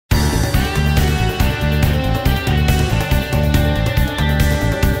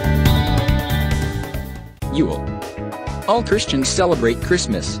All Christians celebrate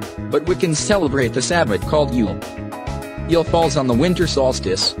Christmas, but Wiccans celebrate the Sabbath called Yule. Yule falls on the winter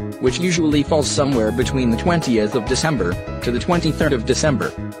solstice, which usually falls somewhere between the 20th of December to the 23rd of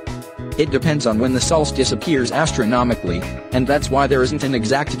December. It depends on when the solstice appears astronomically, and that's why there isn't an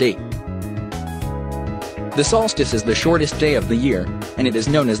exact date. The solstice is the shortest day of the year, and it is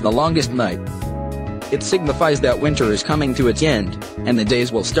known as the longest night. It signifies that winter is coming to its end, and the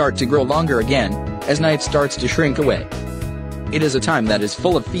days will start to grow longer again, as night starts to shrink away. It is a time that is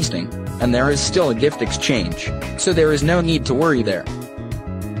full of feasting, and there is still a gift exchange, so there is no need to worry there.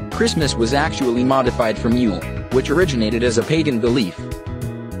 Christmas was actually modified from Yule, which originated as a pagan belief.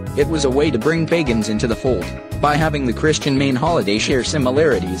 It was a way to bring pagans into the fold, by having the Christian main holiday share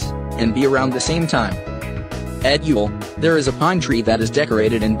similarities, and be around the same time. At Yule, there is a pine tree that is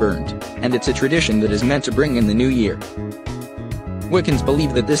decorated and burned, and it's a tradition that is meant to bring in the new year. Wiccans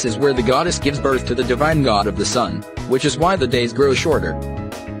believe that this is where the goddess gives birth to the divine god of the sun, which is why the days grow shorter.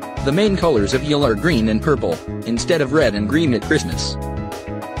 The main colors of Yule are green and purple, instead of red and green at Christmas.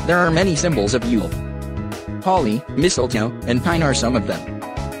 There are many symbols of Yule. Holly, mistletoe, and pine are some of them.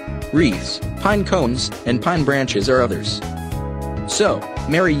 Wreaths, pine cones, and pine branches are others. So,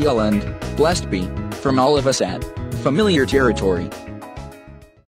 Merry Yule and blessed be, from all of us at Familiar Territory.